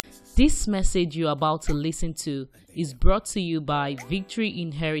This message you're about to listen to is brought to you by Victory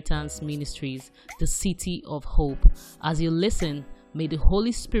Inheritance Ministries, the City of Hope. As you listen, may the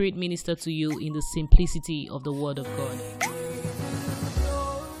Holy Spirit minister to you in the simplicity of the Word of God.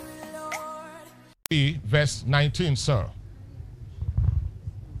 Verse 19, sir.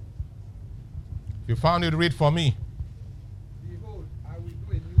 If you found it, read for me. Behold, I will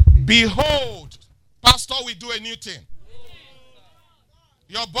do a new thing. Behold, pastor will do a new thing.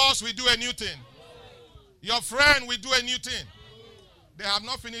 Your boss will do a new thing. Your friend will do a new thing. They have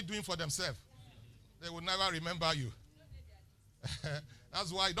not finished doing for themselves. They will never remember you.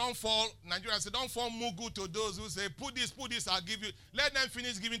 That's why don't fall, Nigerians say, don't fall mugu to those who say, put this, I'll give you. Let them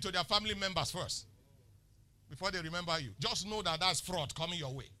finish giving to their family members first before they remember you. Just know that that's fraud coming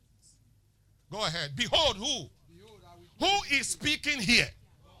your way. Go ahead. Behold, who? Who is speaking here?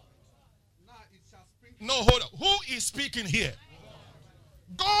 No, hold on. Who is speaking here?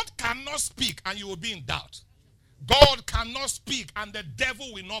 God cannot speak and you will be in doubt. God cannot speak and the devil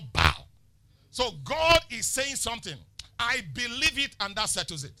will not bow. So God is saying something. I believe it and that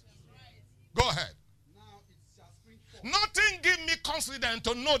settles it. Go ahead. Nothing gives me confidence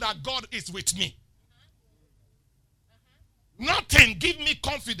to know that God is with me. Nothing gives me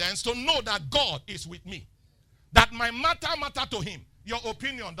confidence to know that God is with me. That my matter to him. Your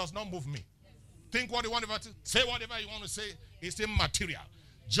opinion does not move me. Think what you want to say, whatever you want to say is immaterial.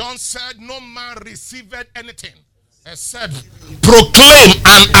 John said, no man received anything except proclaim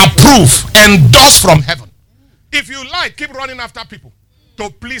and approve, endorse from heaven. If you like, keep running after people to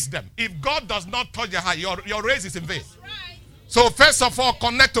please them. If God does not touch your heart, your race is in vain. So first of all,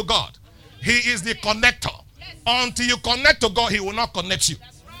 connect to God. He is the connector. Until you connect to God, he will not connect you.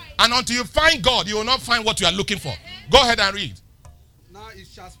 And until you find God, you will not find what you are looking for. Go ahead and read. Now it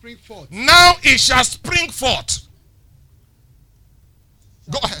shall spring forth. Now it shall spring forth.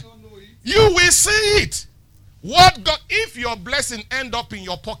 Go ahead. You will see it. What God, if your blessing end up in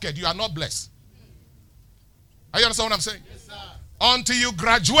your pocket, you are not blessed. Are you understand what I'm saying? Yes, sir. Until you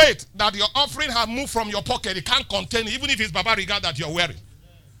graduate, that your offering have moved from your pocket, it can't contain it, even if it's Baba Riga that you're wearing,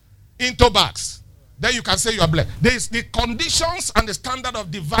 into bags. Then you can say you are blessed. There's the conditions and the standard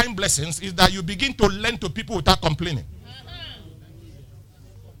of divine blessings is that you begin to lend to people without complaining.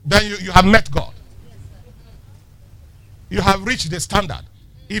 Then you have met God. You have reached the standard.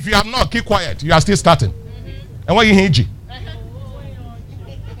 If you have not, keep quiet. You are still starting. And what you hear?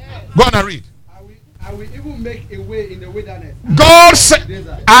 Go on and read. I will even make a way in the wilderness. God said,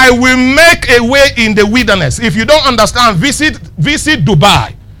 I will make a way in the wilderness. If you don't understand, visit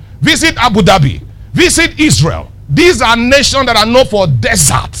Dubai, visit Abu Dhabi, visit Israel. These are nations that are known for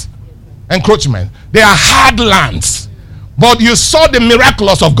desert encroachment. They are hard lands. But you saw the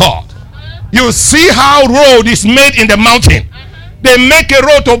miraculous of God. You see how road is made in the mountain. They make a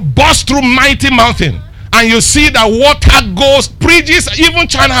road to burst through mighty mountain. And you see that water goes, bridges, even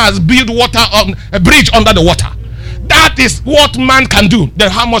China has built water on a bridge under the water. That is what man can do.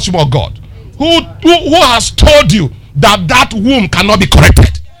 Then how much more God? Who has told you that womb cannot be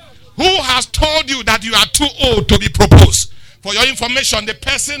corrected? Who has told you that you are too old to be proposed? For your information, the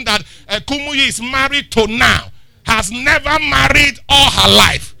person that Kumuyi is married to now has never married all her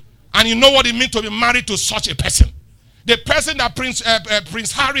life. And you know what it means to be married to such a person. The person that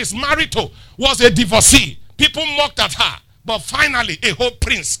Prince Harry is married to was a divorcee. People mocked at her. But finally, a whole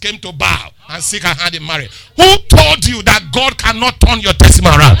prince came to bow and seek her hand in marriage. Who told you that God cannot turn your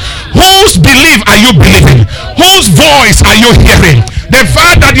testimony around? Whose belief are you believing? Whose voice are you hearing? The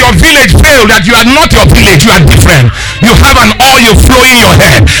fact that your village failed, that you are not your village, you are different. You have an oil flowing in your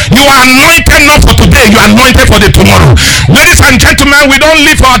head. You are anointed not for today, you are anointed for the tomorrow. Ladies and gentlemen, we don't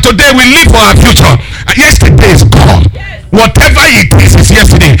live for our today, we live for our future. Yesterday is gone. Whatever it is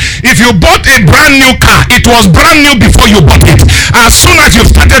yesterday. If you bought a brand new car, it was brand new before you bought it. As soon as you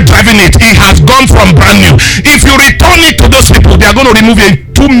started driving it, it has gone from brand new. If you return it to those people, they are going to remove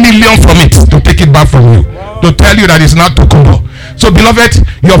 $2 million from it to take it back from you. To tell you that it's not Tokumbo. So beloved,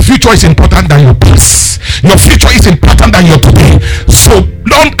 your future is important than your past. Your future is important than your today. So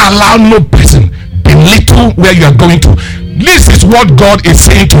don't allow no person belittle where you are going to. This is what God is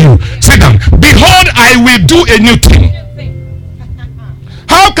saying to you. Sit down. Behold, I will do a new thing.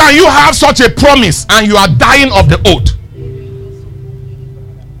 How can you have such a promise and you are dying of the oath?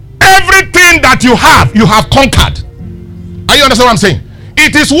 Everything that you have conquered. Are you understand what I'm saying?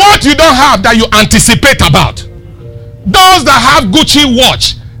 It is what you don't have that you anticipate about. Those that have Gucci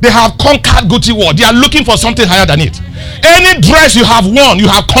watch, they have conquered Gucci watch. They are looking for something higher than it. Any dress you have worn,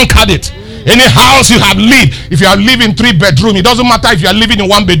 you have conquered it. Any house you have lived, if you are living 3-bedroom, it doesn't matter if you are living in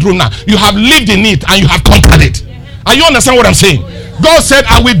 1 bedroom now. You have lived in it and you have conquered it. Are you understand what I'm saying? God said,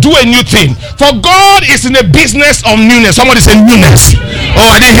 I will do a new thing. For God is in the business of newness. Somebody say newness. Oh,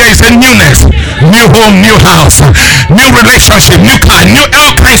 I didn't hear you say newness. New home, new house, new relationship, new car, new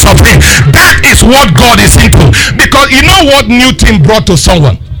all kinds of things. That is what God is into. Because you know what new thing brought to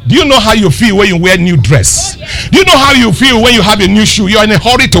someone? Do you know how you feel when you wear new dress? Do you know how you feel when you have a new shoe? You're in a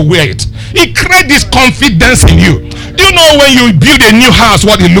hurry to wear it. It creates this confidence in you. Do you know when you build a new house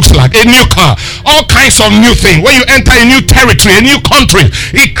what it looks like? A new car, all kinds of new things. When you enter a new territory, a new country,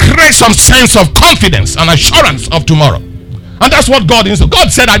 it creates some sense of confidence and assurance of tomorrow. And that's what God is.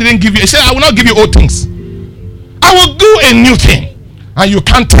 God said, I didn't give you. He said, I will not give you old things. I will do a new thing. And you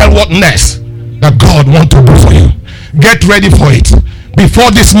can't tell what next that God wants to do for you. Get ready for it.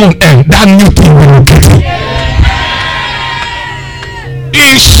 Before this month ends, that new thing will locate you.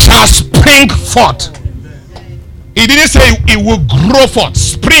 It shall spring forth. He didn't say it will grow forth.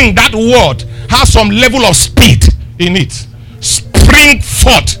 Spring, that word has some level of speed in it. Spring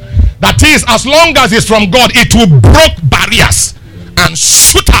forth. That is, as long as it's from God, it will break barriers and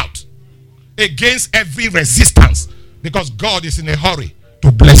shoot out against every resistance. Because God is in a hurry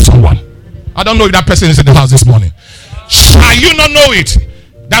to bless someone. I don't know if that person is in the house this morning. Shall you not know it?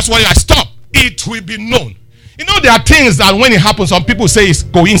 That's why I stop. It will be known. You know, there are things that when it happens, some people say it's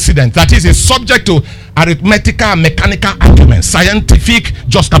coincidence. That is, it's subject to arithmetical and mechanical arguments, scientific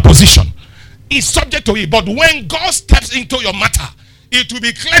juxtaposition. It's subject to it. But when God steps into your matter, it will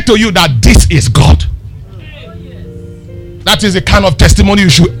be clear to you that this is God. That is the kind of testimony you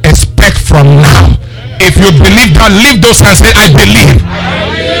should expect from now. If you believe that, lift those hands and say, I believe.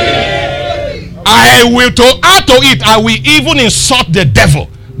 I will to add to it, I will even insult the devil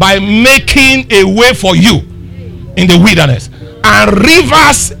by making a way for you in the wilderness and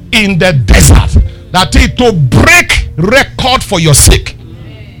rivers in the desert. That is to break record for your sake.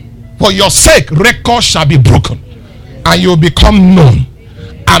 For your sake, record shall be broken and you will become known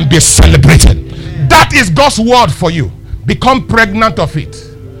and be celebrated. That is God's word for you. Become pregnant of it.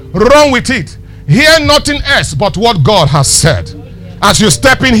 Run with it. Hear nothing else but what God has said. As you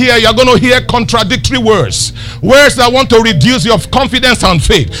step in here, you're going to hear contradictory words. Words that want to reduce your confidence and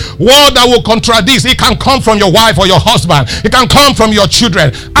faith. Word that will contradict. It can come from your wife or your husband. It can come from your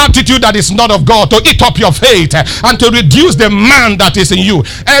children. Attitude that is not of God to eat up your faith and to reduce the man that is in you.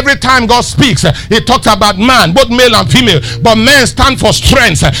 Every time God speaks, he talks about man, both male and female. But men stand for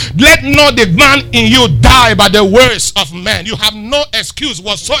strength. Let not the man in you die by the words of men. You have no excuse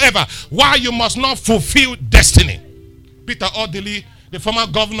whatsoever why you must not fulfill destiny. Peter Odili, the former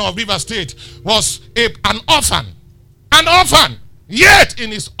governor of Rivers State, was an orphan. An orphan. Yet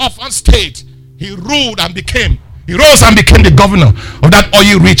in his orphan state, he rose and became the governor of that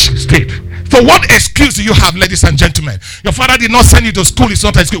oil-rich state. So what excuse do you have, ladies and gentlemen? Your father did not send you to school. It's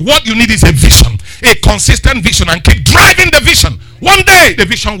not an excuse. What you need is a vision. A consistent vision, and keep driving the vision. One day, the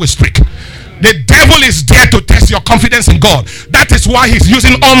vision will speak. The devil is there to test your confidence in God. That is why he's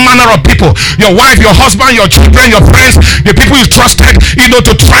using all manner of people. Your wife, your husband, your children, your friends, the people you trusted,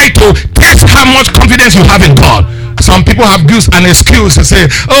 to try to test how much confidence you have in God. Some people have used an excuse to say,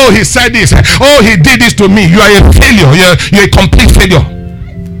 oh, he said this. Oh, he did this to me. You are a failure. You're a complete failure.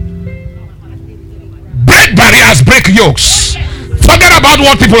 Break barriers, break yokes. Forget about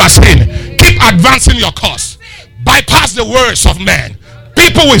what people are saying. Keep advancing your cause. Bypass the words of men.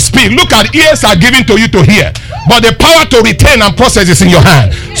 People will speak. Look at, ears are given to you to hear, but the power to retain and process is in your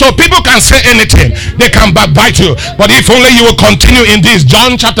hand. So people can say anything. They can backbite you. But if only you will continue in this.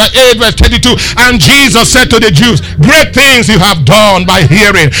 John chapter 8 verse 32. And Jesus said to the Jews, great things you have done by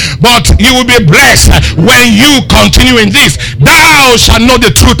hearing, but you will be blessed when you continue in this. Thou shalt know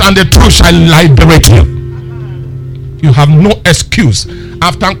the truth, and the truth shall liberate you. You have no excuse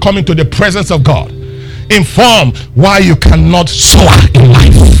after coming to the presence of God. Inform why you cannot soar in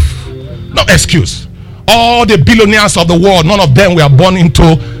life. No excuse. All the billionaires of the world, none of them were born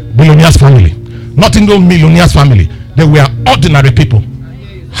into billionaires family, not into millionaires family. They were ordinary people.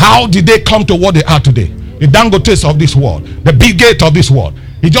 How did they come to what they are today? The Dangotes of this world, the Bill Gates of this world.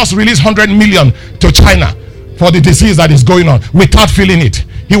 He just released 100 million to China for the disease that is going on without feeling it.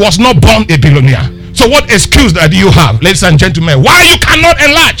 He was not born a billionaire. So what excuse do you have, ladies and gentlemen, why you cannot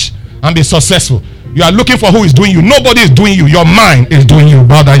enlarge and be successful? You are looking for who is doing you. Nobody is doing you. Your mind is doing you.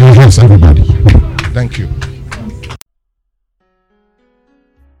 Bow down your heads, everybody. Thank you.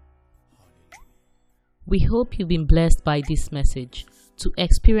 We hope you've been blessed by this message. To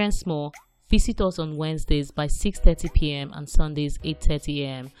experience more, visit us on Wednesdays by 6:30 p.m. and Sundays 8:30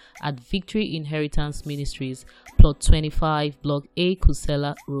 a.m. at Victory Inheritance Ministries, Plot 25, Block A,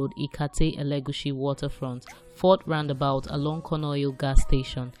 Kusela Road, Ikate, Elegushi Waterfront, 4th Roundabout along Konoil Gas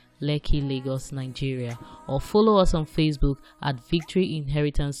Station, Lekki, Lagos, Nigeria, or follow us on Facebook at Victory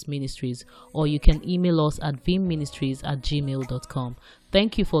Inheritance Ministries, or you can email us at vimministries@gmail.com.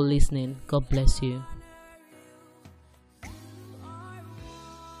 Thank you for listening. God bless you.